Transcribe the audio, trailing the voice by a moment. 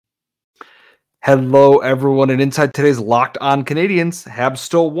Hello, everyone, and inside today's Locked On Canadians, Habs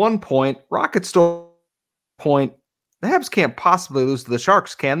stole 1 point, Rockets stole a point. The Habs can't possibly lose to the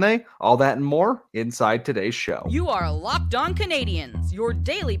Sharks, can they? All that and more inside today's show. You are Locked On Canadians, your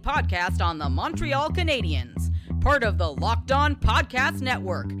daily podcast on the Montreal Canadiens, part of the Locked On Podcast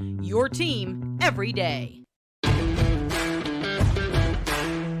Network, your team every day.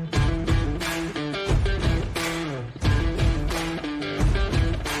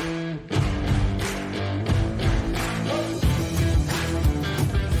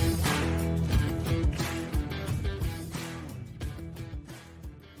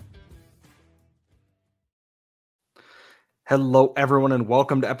 Hello, everyone, and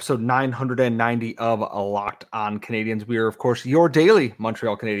welcome to episode 990 of Locked On Canadians. We are, of course, your daily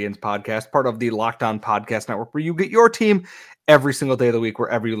Montreal Canadiens podcast, part of the Locked On Podcast Network, where you get your team every single day of the week,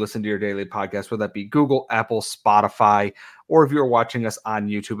 wherever you listen to your daily podcast, whether that be Google, Apple, Spotify, or if you're watching us on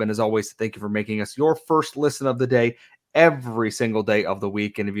YouTube. And as always, thank you for making us your first listen of the day every single day of the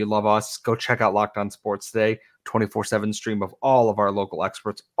week. And if you love us, go check out Locked On Sports Today, 24/7 stream of all of our local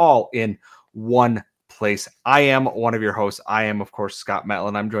experts, all in one place. I am one of your hosts. I am, of course, Scott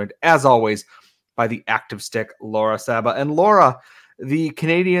Matlin. I'm joined, as always, by the active stick, Laura Saba. And Laura, the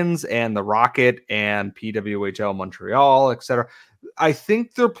Canadians and the Rocket and PWHL Montreal, etc., I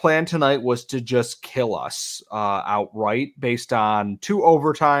think their plan tonight was to just kill us outright based on 2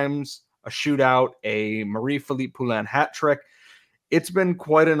 overtimes, a shootout, a Marie-Philippe Poulin hat trick. It's been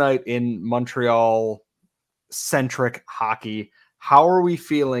quite a night in Montreal-centric hockey. How are we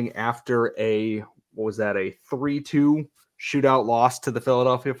feeling after a 3-2 shootout loss to the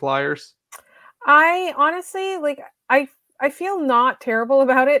Philadelphia Flyers? I honestly, I feel not terrible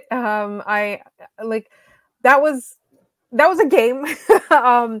about it. That was a game.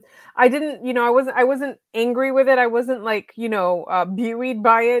 I didn't, I wasn't angry with it. I wasn't buoyed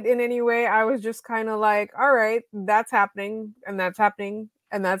by it in any way. I was just kind of like, all right, that's happening and that's happening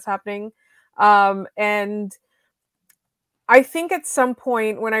and that's happening. And I think at some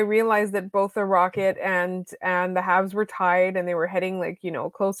point when I realized that both the Rocket and the Habs were tied and they were heading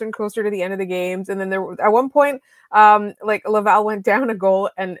closer and closer to the end of the games, and then there at one point Laval went down a goal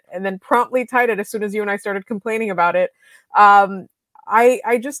and then promptly tied it as soon as you and I started complaining about it. I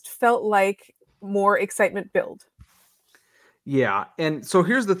just felt like more excitement build. Yeah, and so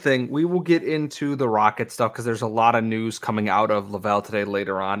here's the thing. We will get into the Rocket stuff because there's a lot of news coming out of Laval today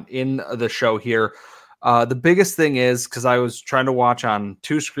later on in the show here. The biggest thing is, because I was trying to watch on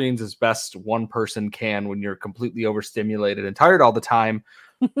 2 screens as best one person can when you're completely overstimulated and tired all the time.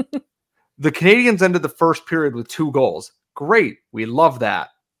 The Canadians ended the first period with 2 goals. Great. We love that.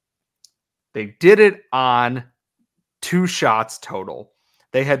 They did it on 2 shots total.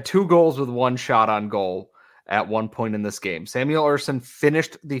 They had 2 goals with 1 shot on goal at one point in this game. Samuel Ersson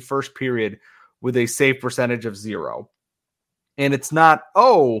finished the first period with a save percentage of 0. And it's not,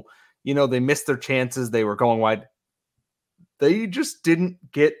 they missed their chances. They were going wide. They just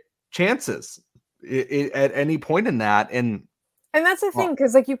didn't get chances at any point in that. And that's the thing,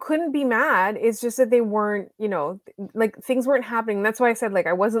 because you couldn't be mad. It's just that they weren't, things weren't happening. That's why I said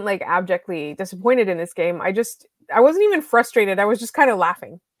I wasn't abjectly disappointed in this game. I wasn't even frustrated. I was just kind of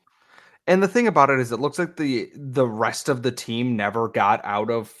laughing. And the thing about it is, it looks like the rest of the team never got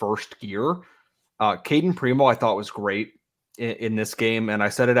out of first gear. Cayden Primeau, I thought, was great in this game, and I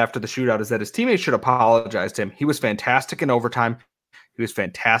said it after the shootout, is that his teammates should apologize to him. He was fantastic in overtime. He was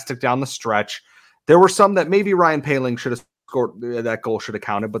fantastic down the stretch. There were some that maybe Ryan Poehling should have scored, that goal should have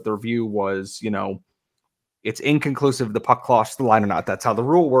counted, but the review was, it's inconclusive, the puck crossed the line or not. That's how the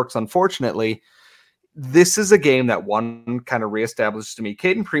rule works, unfortunately. This is a game that one kind of reestablishes to me.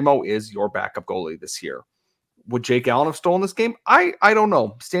 Cayden Primeau is your backup goalie this year. Would Jake Allen have stolen this game? I don't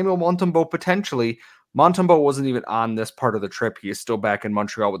know. Samuel Montembeault potentially. Montembeault wasn't even on this part of the trip. He is still back in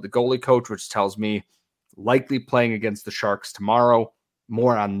Montreal with the goalie coach, which tells me likely playing against the Sharks tomorrow.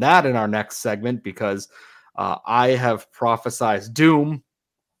 More on that in our next segment, because I have prophesized doom,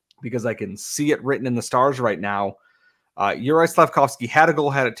 because I can see it written in the stars right now. Juraj Slafkovsky had a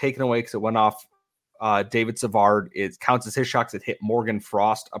goal, had it taken away because it went off David Savard. It counts as his shots. It hit Morgan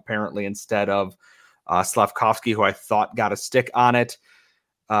Frost, apparently, instead of Slafkovsky, who I thought got a stick on it.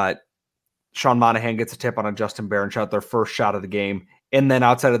 Sean Monahan gets a tip on a Justin Barron shot, their first shot of the game. And then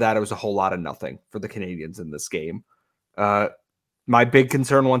outside of that, it was a whole lot of nothing for the Canadians in this game. My big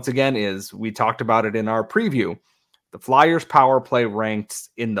concern, once again, is we talked about it in our preview. The Flyers power play ranked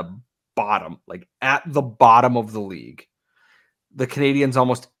in the bottom, at the bottom of the league. The Canadians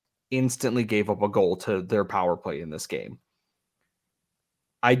almost instantly gave up a goal to their power play in this game.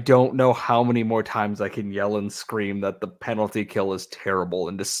 I don't know how many more times I can yell and scream that the penalty kill is terrible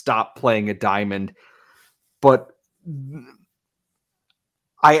and to stop playing a diamond. But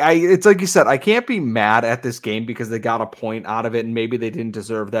it's like you said, I can't be mad at this game because they got a point out of it and maybe they didn't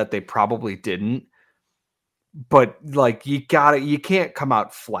deserve that. They probably didn't. But like you can't come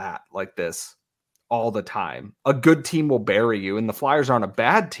out flat like this all the time. A good team will bury you, and the Flyers aren't a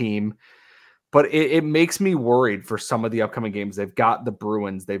bad team, but it makes me worried for some of the upcoming games. They've got the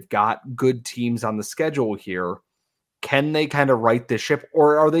Bruins, they've got good teams on the schedule here. Can they kind of right this ship,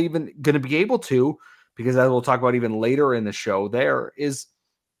 or are they even going to be able to? Because as we'll talk about even later in the show, they're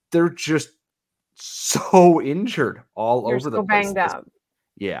just so injured all You're over so the place. banged up.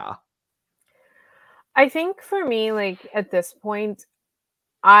 Yeah. I think for me, like at this point,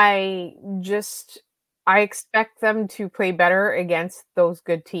 I expect them to play better against those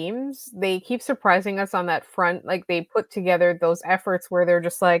good teams. They keep surprising us on that front. Like they put together those efforts where they're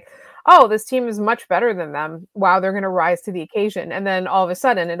just like, oh, this team is much better than them. Wow, they're going to rise to the occasion. And then all of a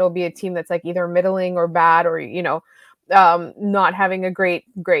sudden it'll be a team that's like either middling or bad or, not having a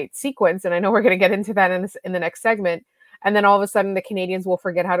great sequence. And I know we're going to get into that in the next segment. And then all of a sudden the Canadians will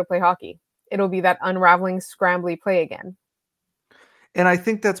forget how to play hockey. It'll be that unraveling, scrambly play again. And I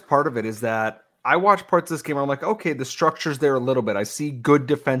think that's part of it is that I watch parts of this game where I'm like, okay, the structure's there a little bit. I see good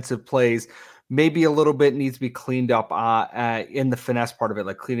defensive plays. Maybe a little bit needs to be cleaned up in the finesse part of it,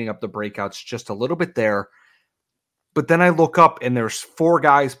 like cleaning up the breakouts just a little bit there. But then I look up and there's 4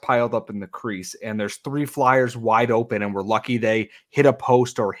 guys piled up in the crease and there's 3 Flyers wide open and we're lucky they hit a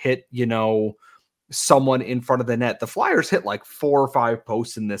post or hit, someone in front of the net. The Flyers hit like 4 or 5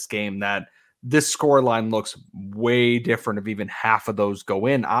 posts in this game that this scoreline looks way different if even half of those go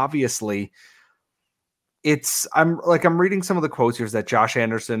in. Obviously, I'm reading some of the quotes here that Josh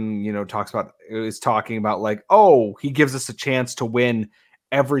Anderson, is talking about like, oh, he gives us a chance to win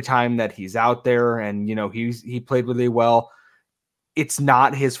every time that he's out there. And, he played really well. It's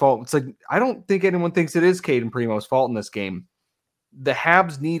not his fault. It's like, I don't think anyone thinks it is Cayden Primeau's fault in this game. The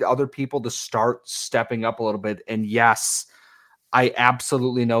Habs need other people to start stepping up a little bit. And yes, I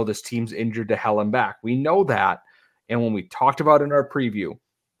absolutely know this team's injured to hell and back. We know that. And when we talked about in our preview,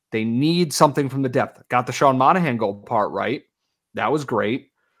 they need something from the depth. Got the Sean Monahan goal part right. That was great.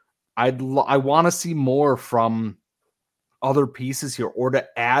 I want to see more from other pieces here or to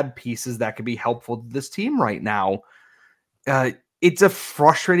add pieces that could be helpful to this team right now. It's a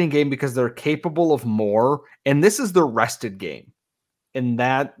frustrating game because they're capable of more. And this is the rested game. And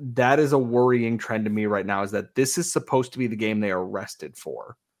that is a worrying trend to me right now is that this is supposed to be the game they are rested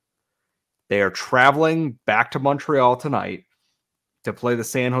for. They are traveling back to Montreal tonight to play the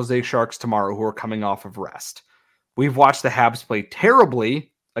San Jose Sharks tomorrow, who are coming off of rest. We've watched the Habs play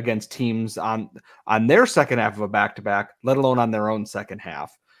terribly against teams on their second half of a back-to-back, let alone on their own second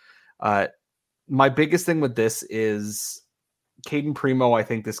half. My biggest thing with this is Cayden Primeau, I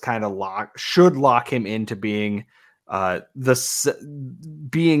think this kind of should lock him into being the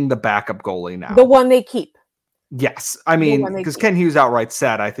backup goalie now. The one they keep. Yes. I mean, because Ken Hughes outright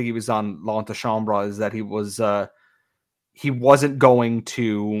said, I think he was on L'Antichambre, is that he wasn't going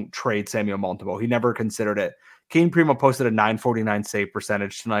to trade Samuel Montembeault. He never considered it. Cayden Primeau posted a .949 save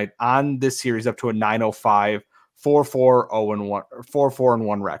percentage tonight on this series up to a .905,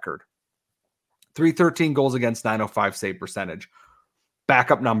 4-4-1 record. 313 goals against, .905 save percentage.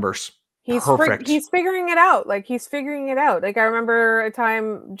 Backup numbers. Perfect. He's figuring it out. Like he's figuring it out. Like I remember a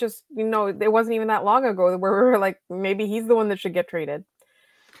time just, it wasn't even that long ago where we were like, maybe he's the one that should get traded.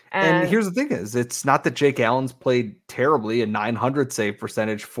 And here's the thing is, it's not that Jake Allen's played terribly, a .900 save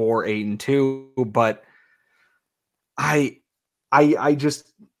percentage, 4-8-2, but I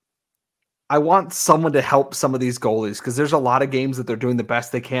want someone to help some of these goalies because there's a lot of games that they're doing the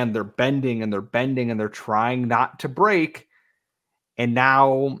best they can. They're bending and they're trying not to break. And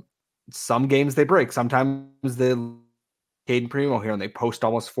now some games they break. Sometimes they're Cayden Primeau here and they post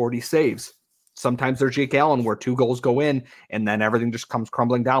almost 40 saves. Sometimes they're Jake Allen where 2 goals go in and then everything just comes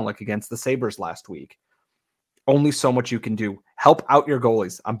crumbling down like against the Sabres last week. Only so much you can do. Help out your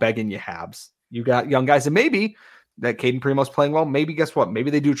goalies. I'm begging you, Habs. You got young guys, and maybe that Cayden Primeau's playing well. Maybe guess what?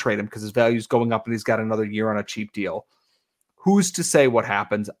 Maybe they do trade him because his value is going up and he's got another year on a cheap deal. Who's to say what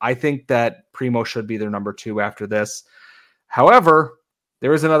happens? I think that Primeau should be their number 2 after this. However,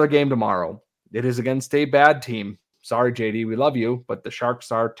 there is another game tomorrow. It is against a bad team. Sorry, JD, we love you, but the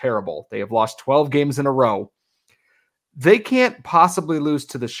Sharks are terrible. They have lost 12 games in a row. They can't possibly lose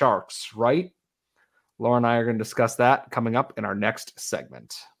to the Sharks, right? Laura and I are going to discuss that coming up in our next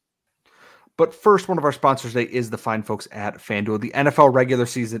segment. But first, one of our sponsors today is the fine folks at FanDuel. The NFL regular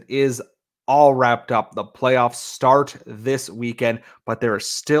season is all wrapped up. The playoffs start this weekend, but there is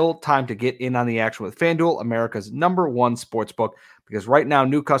still time to get in on the action with FanDuel, America's #1 sportsbook, because right now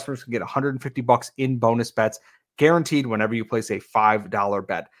new customers can get $150 in bonus bets guaranteed whenever you place a $5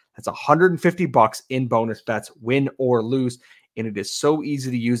 bet. That's $150 in bonus bets, win or lose, and it is so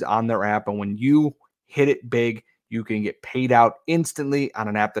easy to use on their app. And when you hit it big, you can get paid out instantly on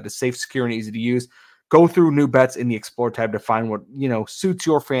an app that is safe, secure, and easy to use. Go through new bets in the Explore tab to find what suits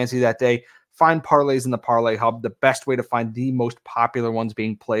your fancy that day. Find parlays in the Parlay Hub, the best way to find the most popular ones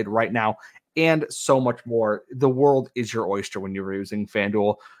being played right now, and so much more. The world is your oyster when you're using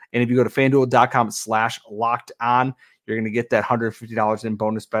FanDuel. And if you go to FanDuel.com/locked-on, you're going to get that $150 in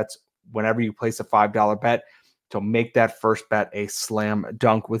bonus bets whenever you place a $5 bet. So make that first bet a slam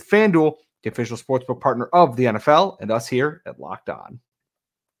dunk with FanDuel, the official sportsbook partner of the NFL and us here at Locked On.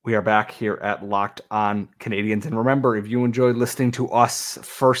 We are back here at Locked On Canadians. And remember, if you enjoy listening to us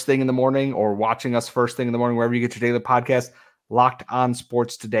first thing in the morning or watching us first thing in the morning, wherever you get your daily podcast, Locked On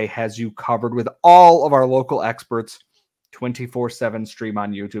Sports Today has you covered with all of our local experts, 24/7 stream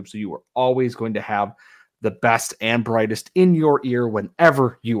on YouTube. So you are always going to have the best and brightest in your ear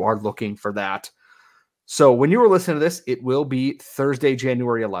whenever you are looking for that. So when you are listening to this, it will be Thursday,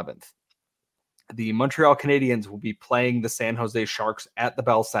 January 11th. The Montreal Canadiens will be playing the San Jose Sharks at the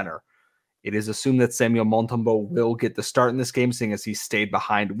Bell Center. It is assumed that Samuel Montembeault will get the start in this game, seeing as he stayed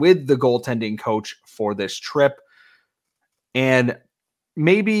behind with the goaltending coach for this trip. And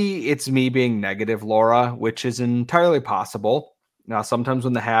maybe it's me being negative, Laura, which is entirely possible. Now, sometimes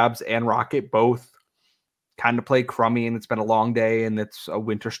when the Habs and Rocket both kind of play crummy and it's been a long day and it's a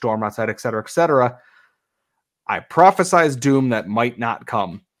winter storm outside, et cetera, I prophesize doom that might not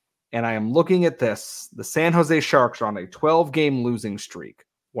come. And I am looking at this. The San Jose Sharks are on a 12-game losing streak,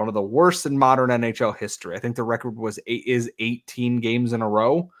 one of the worst in modern NHL history. I think the record is 18 games in a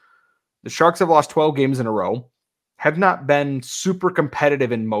row. The Sharks have lost 12 games in a row, have not been super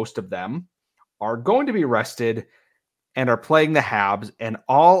competitive in most of them, are going to be rested, and are playing the Habs. And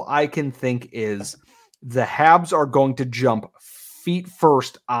all I can think is the Habs are going to jump feet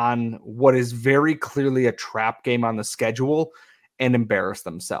first on what is very clearly a trap game on the schedule and embarrass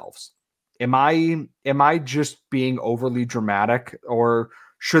themselves. Am I just being overly dramatic, or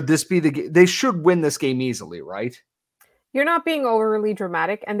should this be they should win this game easily, right? You're not being overly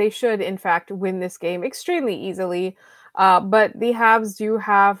dramatic, and they should, in fact, win this game extremely easily. But the Habs do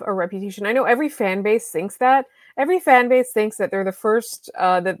have a reputation. I know every fan base thinks that. Every fan base thinks that they're the first,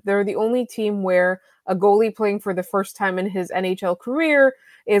 that they're the only team where a goalie playing for the first time in his NHL career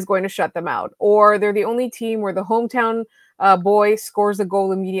is going to shut them out. Or they're the only team where the hometown boy scores a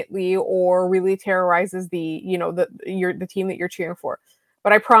goal immediately or really terrorizes the team that you're cheering for.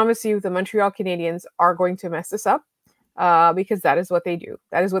 But I promise you, the Montreal Canadiens are going to mess this up. Because that is what they do.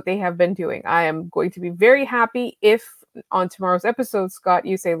 That is what they have been doing. I am going to be very happy if on tomorrow's episode, Scott,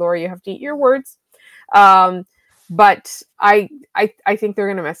 you say, Laura, you have to eat your words. But I think they're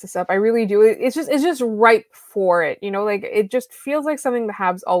going to mess this up. I really do. It's just ripe for it. Like it just feels like something the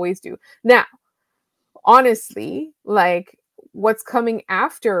Habs always do. Now, honestly, like what's coming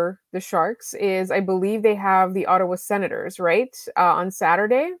after the Sharks is, I believe they have the Ottawa Senators, right? On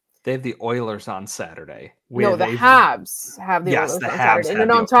Saturday. They have the Oilers on Saturday. No, the Habs have the Oilers on Saturday.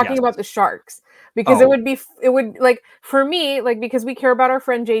 No, I'm talking about the Sharks. Because it would like, for me, like, because we care about our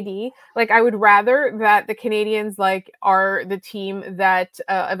friend JD, like, I would rather that the Canadians, like, are the team that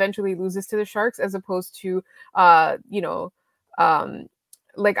eventually loses to the Sharks, as opposed to, I don't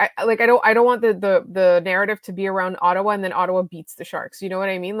want the narrative to be around Ottawa and then Ottawa beats the Sharks. You know what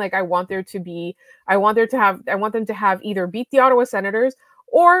I mean? Like, I want them to have either beat the Ottawa Senators,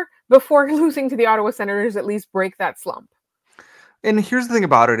 or before losing to the Ottawa Senators, at least break that slump. And here's the thing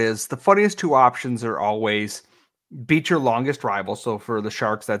about it is the funniest two options are always beat your longest rival. So for the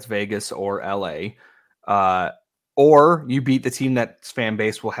Sharks, that's Vegas or LA. Or you beat the team that's fan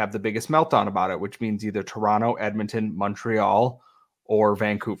base will have the biggest meltdown about it, which means either Toronto, Edmonton, Montreal, or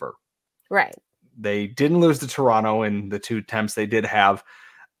Vancouver. Right. They didn't lose to Toronto in the two attempts they did have.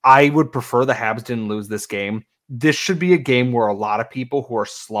 I would prefer the Habs didn't lose this game. This should be a game where a lot of people who are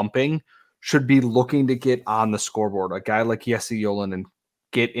slumping should be looking to get on the scoreboard. A guy like Jesse Yolanden,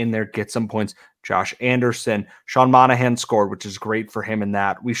 get in there, get some points. Josh Anderson, Sean Monahan scored, which is great for him in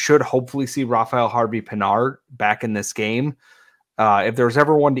that. We should hopefully see Raphael Harvey-Pinard back in this game. If there's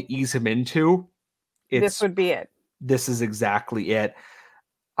ever one to ease him into, this would be it. This is exactly it.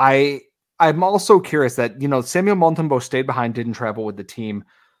 I'm also curious that, Samuel Montembeault stayed behind, didn't travel with the team.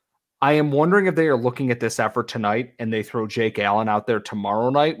 I am wondering if they are looking at this effort tonight and they throw Jake Allen out there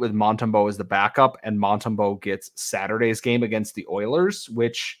tomorrow night with Montembeault as the backup, and Montembeault gets Saturday's game against the Oilers,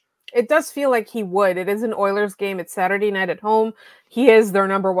 which It does feel like he would. It is an Oilers game. It's Saturday night at home. He is their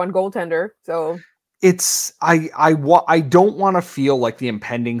number one goaltender. So I don't want to feel like the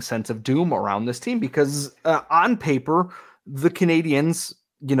impending sense of doom around this team because on paper, the Canadiens,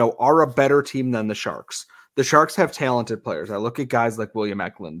 are a better team than the Sharks. The Sharks have talented players. I look at guys like William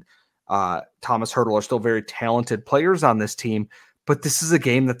Eklund, Thomas Hertl are still very talented players on this team, but this is a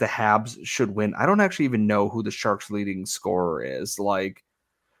game that the Habs should win. I don't actually even know who the Sharks' leading scorer is. Like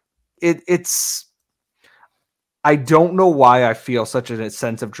it's. I don't know why I feel such a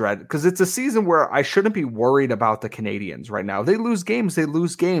sense of dread because it's a season where I shouldn't be worried about the Canadiens right now. They lose games.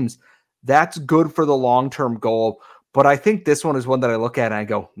 That's good for the long-term goal. But I think this one is one that I look at and I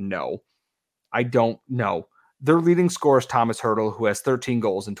go, no, I don't know. Their leading scorer is Thomas Hertl, who has 13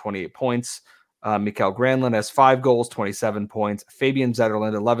 goals and 28 points. Mikael Granlund has 5 goals, 27 points. Fabian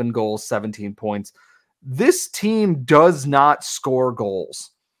Zetterlund, 11 goals, 17 points. This team does not score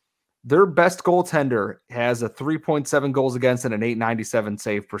goals. Their best goaltender has a 3.7 goals against and an 897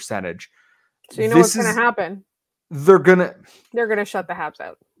 save percentage. So what's going to happen? They're going to shut the Habs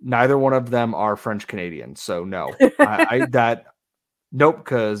out. Neither one of them are French Canadians, so no. Nope,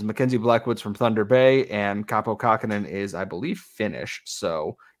 because Mackenzie Blackwood's from Thunder Bay and Kaapo Kähkönen is, I believe, Finnish.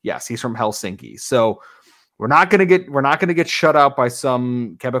 So yes, he's from Helsinki. So we're not going to get shut out by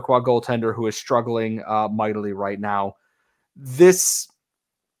some Quebecois goaltender who is struggling mightily right now.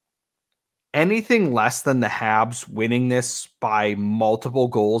 Anything less than the Habs winning this by multiple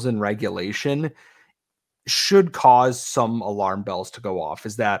goals in regulation should cause some alarm bells to go off.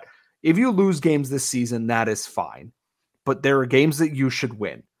 Is that if you lose games this season, that is fine. But there are games that you should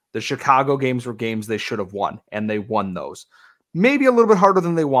win. The Chicago games were games they should have won, and they won those. Maybe a little bit harder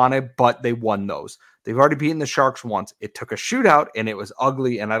than they wanted, but they won those. They've already beaten the Sharks once. It took a shootout, and it was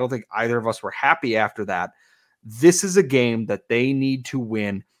ugly, and I don't think either of us were happy after that. This is a game that they need to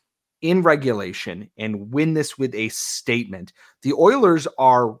win in regulation and win this with a statement. The Oilers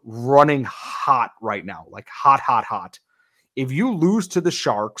are running hot right now, like hot. If you lose to the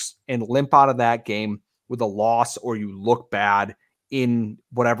Sharks and limp out of that game with a loss or you look bad in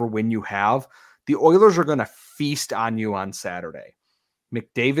whatever win you have, the Oilers are going to feast on you on Saturday.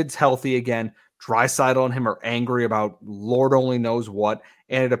 McDavid's healthy again. Draisaitl and him are angry about Lord only knows what,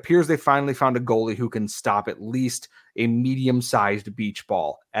 and it appears they finally found a goalie who can stop at least a medium-sized beach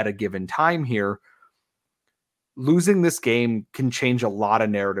ball at a given time here. Losing this game can change a lot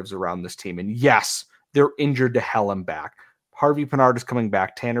of narratives around this team, and yes, they're injured to hell and back. Harvey Pinard is coming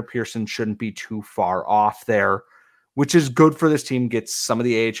back. Tanner Pearson shouldn't be too far off there, which is good for this team. Gets some of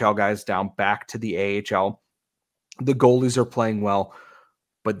the AHL guys down back to the AHL. The goalies are playing well.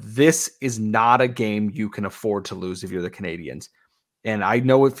 But this is not a game you can afford to lose if you're the Canadiens. And I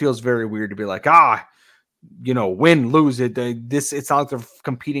know it feels very weird to be like, win, lose it. It's not like they're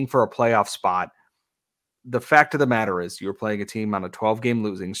competing for a playoff spot. The fact of the matter is you're playing a team on a 12-game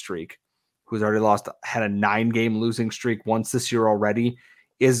losing streak who's already had a 9-game losing streak once this year already,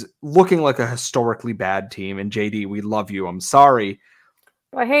 is looking like a historically bad team. And JD, we love you. I'm sorry.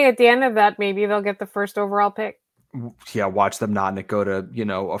 But hey, at the end of that, maybe they'll get the first overall pick. Yeah, watch them not and it go to,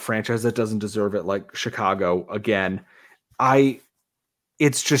 a franchise that doesn't deserve it like Chicago again.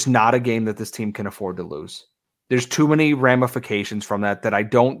 It's just not a game that this team can afford to lose. There's too many ramifications from that I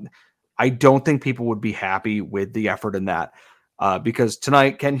don't think people would be happy with the effort in that. Because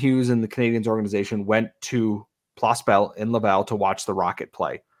tonight, Ken Hughes and the Canadiens organization went to Place Bell in Laval to watch the Rocket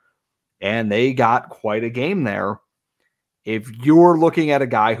play. And they got quite a game there. If you're looking at a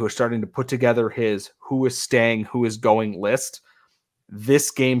guy who is starting to put together his who is staying, who is going list,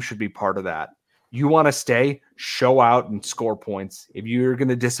 this game should be part of that. You want to stay, show out, and score points. If you're going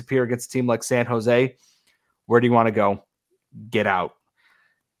to disappear against a team like San Jose, where do you want to go? Get out.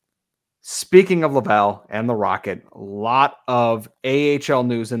 Speaking of Laval and the Rocket, a lot of AHL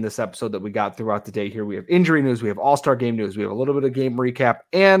news in this episode that we got throughout the day here. We have injury news, we have all-star game news, we have a little bit of game recap,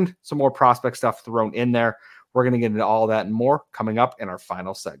 and some more prospect stuff thrown in there. We're going to get into all that and more coming up in our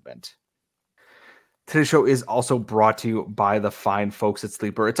final segment. Today's show is also brought to you by the fine folks at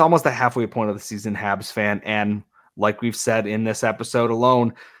Sleeper. It's almost the halfway point of the season, Habs fan, and like we've said in this episode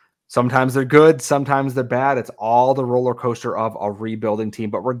alone, sometimes they're good, sometimes they're bad. It's all the roller coaster of a rebuilding team.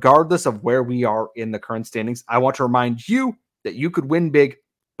 But regardless of where we are in the current standings, I want to remind you that you could win big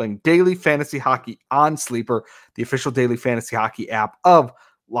playing daily fantasy hockey on Sleeper, the official daily fantasy hockey app of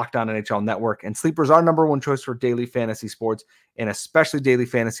Locked On NHL Network. And Sleeper is our number one choice for daily fantasy sports and especially daily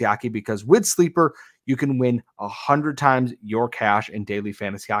fantasy hockey, because with Sleeper, you can win 100 times your cash in daily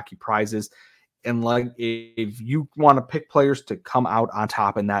fantasy hockey prizes. And like, if you want to pick players to come out on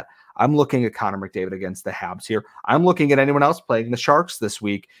top in that, I'm looking at Connor McDavid against the Habs here. I'm looking at anyone else playing the Sharks this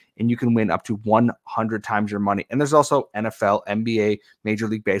week, and you can win up to 100 times your money. And there's also NFL, NBA, Major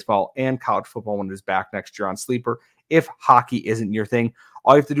League Baseball, and college football when it is back next year on Sleeper. If hockey isn't your thing,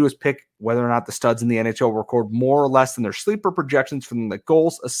 all you have to do is pick whether or not the studs in the NHL record more or less than their Sleeper projections from the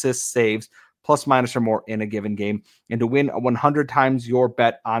goals, assists, saves, plus minus or more in a given game. And to win 100 times your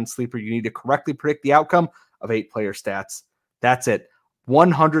bet on Sleeper, you need to correctly predict the outcome of 8 player stats. That's it.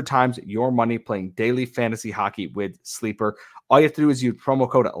 100 times your money playing daily fantasy hockey with Sleeper. All you have to do is use promo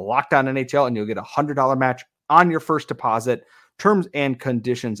code LOCKEDONNHL and you'll get a $100 match on your first deposit. Terms and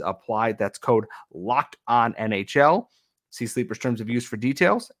conditions apply. That's code LOCKEDONNHL. See Sleeper's terms of use for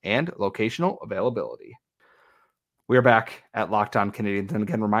details and locational availability. We are back at Locked On Canadiens. And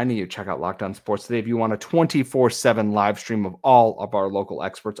again, reminding you, check out Locked On Sports Today if you want a 24/7 live stream of all of our local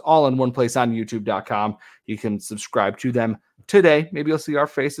experts, all in one place on YouTube.com. You can subscribe to them today. Maybe you'll see our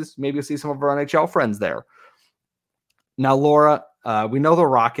faces. Maybe you'll see some of our NHL friends there. Now, Laura, we know the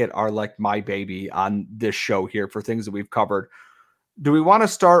Rocket are like my baby on this show here for things that we've covered. Do we want to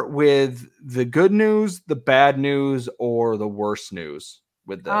start with the good news, the bad news, or the worst news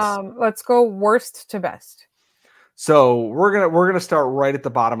with this? Let's go worst to best. So we're gonna start right at the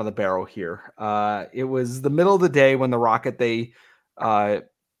bottom of the barrel here. It was the middle of the day when the Rocket, they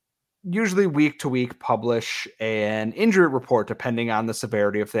usually week to week publish an injury report depending on the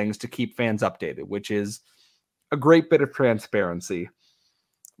severity of things to keep fans updated, which is a great bit of transparency.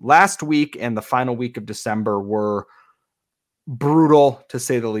 Last week and the final week of December were brutal, to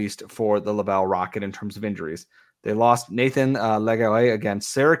say the least, for the Laval Rocket in terms of injuries. They lost Nathan Legare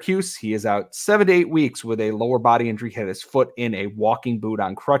against Syracuse. He is out 7 to 8 weeks with a lower body injury. He had his foot in a walking boot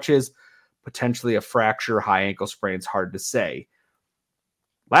on crutches, potentially a fracture, high ankle sprain. It's hard to say.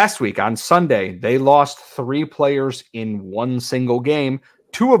 Last week on Sunday, they lost 3 players in one single game,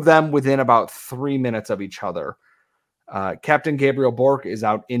 2 of them within about 3 minutes of each other. Captain Gabriel Bourque is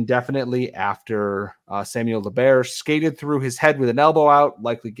out indefinitely after Samuel Lebert skated through his head with an elbow out,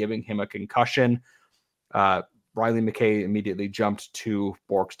 likely giving him a concussion. Riley McKay immediately jumped to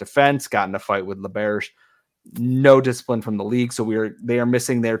Bourque's defense, got in a fight with Lebert. No discipline from the league, so they are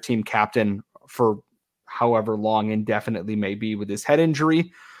missing their team captain for however long indefinitely may be with his head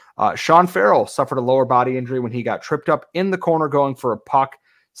injury. Sean Farrell suffered a lower body injury when he got tripped up in the corner going for a puck.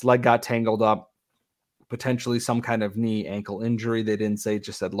 His leg got tangled up, potentially some kind of knee ankle injury. They didn't say,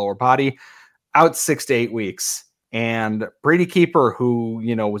 just said lower body. Out 6 to 8 weeks. And Brady Keeper, who,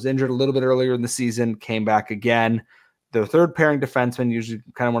 was injured a little bit earlier in the season, came back again. Their third pairing defenseman, usually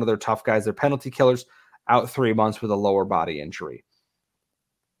kind of one of their tough guys, their penalty killers, out 3 months with a lower body injury.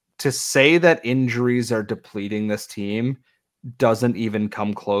 To say that injuries are depleting this team doesn't even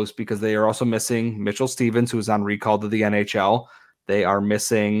come close, because they are also missing Mitchell Stevens, who is on recall to the NHL. They are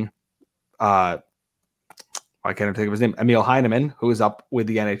missing, I can't even think of his name, Emil Heineman, who is up with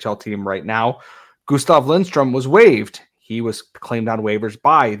the NHL team right now. Gustav Lindstrom was waived. He was claimed on waivers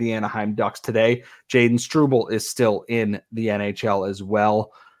by the Anaheim Ducks today. Jaden Struble is still in the NHL as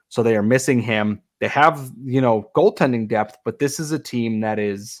well. So they are missing him. They have, goaltending depth, but this is a team that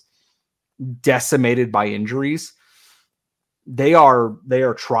is decimated by injuries. They are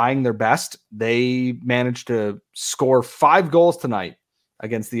trying their best. They managed to score 5 goals tonight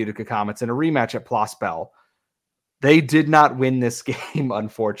against the Utica Comets in a rematch at Place Bell. They did not win this game,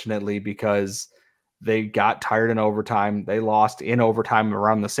 unfortunately, because they got tired in overtime. They lost in overtime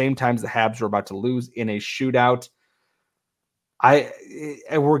around the same time the Habs were about to lose in a shootout.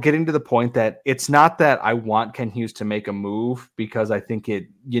 We're getting to the point that it's not that I want Ken Hughes to make a move, because I think it,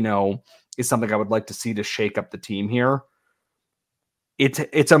 is something I would like to see to shake up the team here.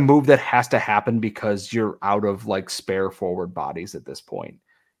 It's a move that has to happen because you're out of spare forward bodies at this point.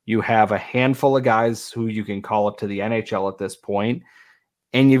 You have a handful of guys who you can call up to the NHL at this point.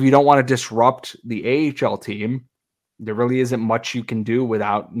 And if you don't want to disrupt the AHL team, there really isn't much you can do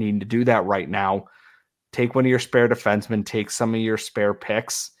without needing to do that right now. Take one of your spare defensemen, take some of your spare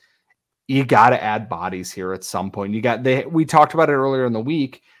picks. You got to add bodies here at some point. We talked about it earlier in the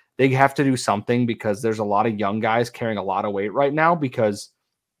week. They have to do something because there's a lot of young guys carrying a lot of weight right now, because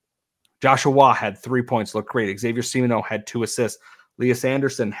Joshua Waugh had 3 points, looked great. Xavier Simoneau had 2 assists. Elias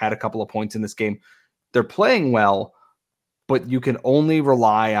Anderson had a couple of points in this game. They're playing well, but you can only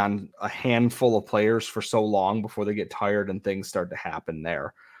rely on a handful of players for so long before they get tired and things start to happen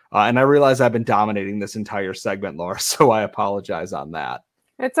there. And I realize I've been dominating this entire segment, Laura, so I apologize on that.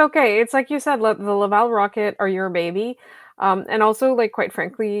 It's okay. It's like you said, the Laval Rocket are your baby. And also, quite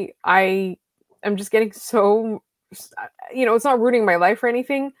frankly, I am just getting so, it's not ruining my life or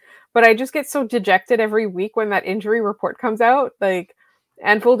anything, but I just get so dejected every week when that injury report comes out. Like,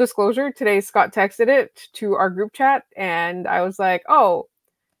 and full disclosure, today Scott texted it to our group chat, and I was like, oh,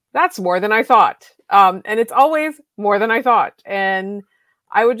 that's more than I thought. And it's always more than I thought. And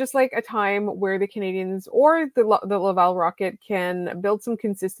I would just like a time where the Canadians or the Laval Rocket can build some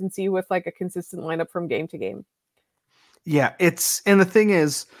consistency with like a consistent lineup from game to game. Yeah, and the thing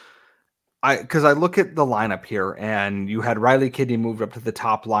is, because I look at the lineup here, and you had Riley Kidney moved up to the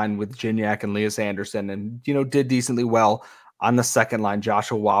top line with Gignac and Elias Anderson, and did decently well on the second line.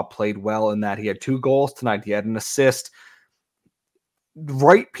 Joshua Waugh played well in that he had 2 goals tonight. He had an assist.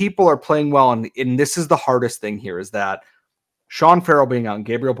 Right people are playing well, and this is the hardest thing here, is that Sean Farrell being out, and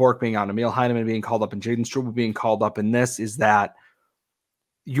Gabriel Bork being out, and Emil Heineman being called up, and Jaden Struble being called up in this, is that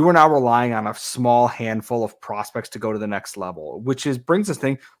you are now relying on a small handful of prospects to go to the next level, which brings us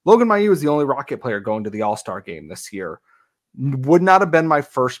thing. Logan Mailloux is the only Rocket player going to the All-Star game this year. Would not have been my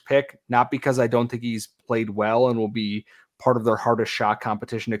first pick, not because I don't think he's played well and will be part of their hardest shot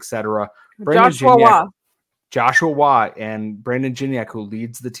competition, etc. Joshua Waugh and Brandon Gignac, who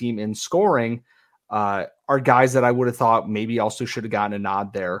leads the team in scoring, are guys that I would have thought maybe also should have gotten a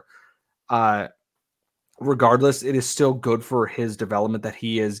nod there. Regardless, it is still good for his development that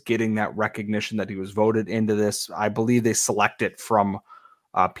he is getting that recognition, that he was voted into this. I believe they select it from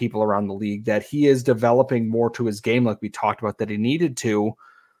people around the league, that he is developing more to his game, like we talked about, that he needed to.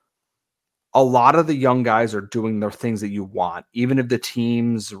 A lot of the young guys are doing the things that you want, even if the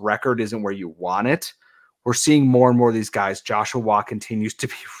team's record isn't where you want it. We're seeing more and more of these guys. Joshua Waugh continues to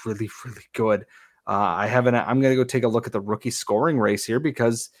be really, really good. I'm going to go take a look at the rookie scoring race here,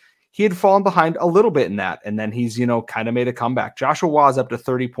 because he had fallen behind a little bit in that, and then he's, kind of made a comeback. Joshua Waugh is up to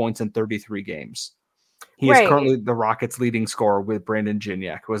 30 points in 33 games. He is currently the Rockets' leading scorer with Brandon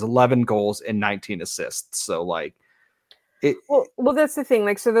Gignac, who has 11 goals and 19 assists. So, well, that's the thing.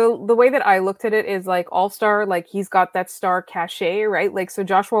 Like, so the way that I looked at it is like all-star, like he's got that star cachet, right? Like, so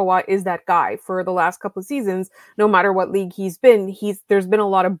Joshua Waugh is that guy for the last couple of seasons. No matter what league he's been, there's been a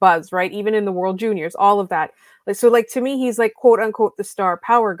lot of buzz, right? Even in the World Juniors, all of that. Like, so like to me, he's like quote unquote the star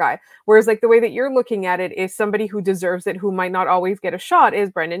power guy. Whereas like the way that you're looking at it is somebody who deserves it, who might not always get a shot, is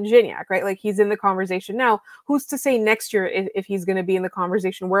Brandon Gignac, right? Like he's in the conversation now. Who's to say next year if he's going to be in the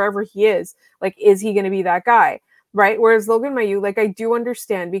conversation wherever he is? Like, is he going to be that guy? Right. Whereas Logan Mailloux, like I do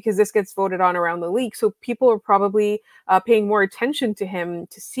understand, because this gets voted on around the league. So people are probably paying more attention to him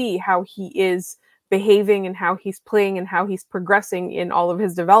to see how he is behaving and how he's playing and how he's progressing in all of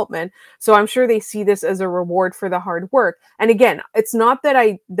his development. So I'm sure they see this as a reward for the hard work. And again, it's not that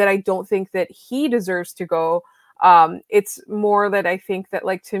I don't think that he deserves to go. It's more that I think that,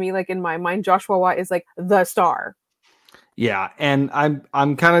 like, to me, like in my mind, Joshua Waugh is like the star. Yeah, and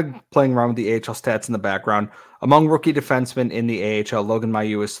I'm kind of playing around with the AHL stats in the background. Among rookie defensemen in the AHL, Logan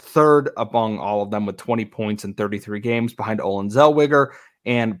Mailloux is third among all of them with 20 points in 33 games, behind Olin Zellweger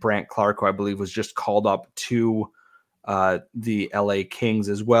and Brant Clark, who I believe was just called up to the LA Kings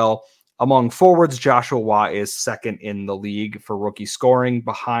as well. Among forwards, Joshua Waugh is second in the league for rookie scoring,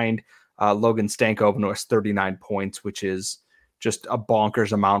 behind Logan Stankoven, who has 39 points, which is just a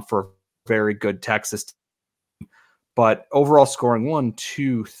bonkers amount for a very good Texas team. But overall scoring 1,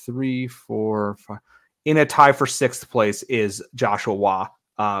 2, 3, 4, 5. In a tie for sixth place is Joshua Waugh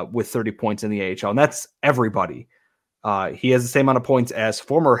with 30 points in the AHL. And that's everybody. He has the same amount of points as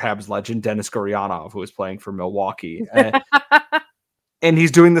former Habs legend Denis Gurianov, who is playing for Milwaukee. And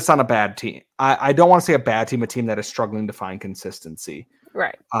he's doing this on a bad team. I don't want to say a bad team, a team that is struggling to find consistency.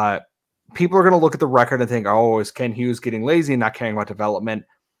 Right. People are going to look at the record and think, oh, is Ken Hughes getting lazy and not caring about development?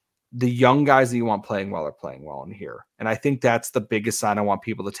 The young guys that you want playing well are playing well in here. And I think that's the biggest sign I want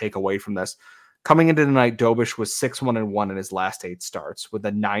people to take away from this. Coming into tonight, Dobish was 6-1-1 in his last 8 starts with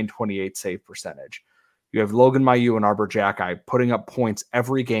a .928 save percentage. You have Logan Mailloux and Arbor Jacki putting up points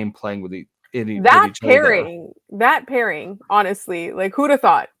every game, playing with each That pairing, honestly, like who'd have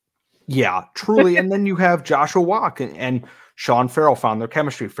thought? Yeah, truly. And then you have Joshua Waugh and Sean Farrell found their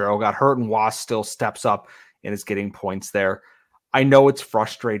chemistry. Farrell got hurt, and Waugh still steps up and is getting points there. I know it's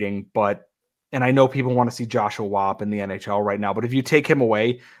frustrating, and I know people want to see Joshua Waugh in the NHL right now, but if you take him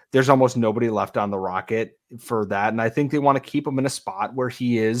away, there's almost nobody left on the Rocket for that. And I think they want to keep him in a spot where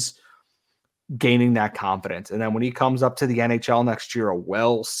he is gaining that confidence. And then when he comes up to the NHL next year, a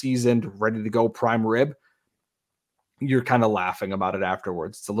well-seasoned, ready to go prime rib, you're kind of laughing about it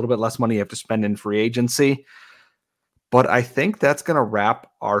afterwards. It's a little bit less money you have to spend in free agency. But I think that's going to wrap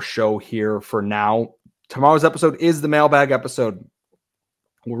our show here for now. Tomorrow's episode is the mailbag episode.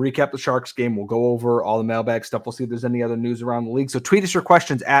 We'll recap the Sharks game. We'll go over all the mailbag stuff. We'll see if there's any other news around the league. So tweet us your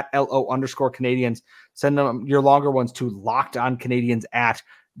questions at @LO_Canadians. Send them your longer ones to LockedOnCanadians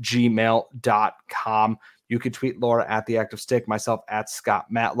gmail.com. You can tweet Laura at The Active Stick, myself at Scott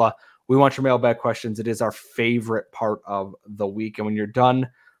Matla. We want your mailbag questions. It is our favorite part of the week. And when you're done,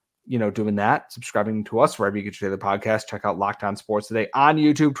 doing that, subscribing to us wherever you get your daily podcast, check out Locked On Sports Today on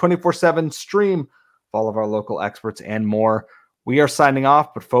YouTube, 24/7 stream of all of our local experts and more. We are signing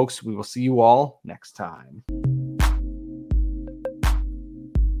off, but folks, we will see you all next time.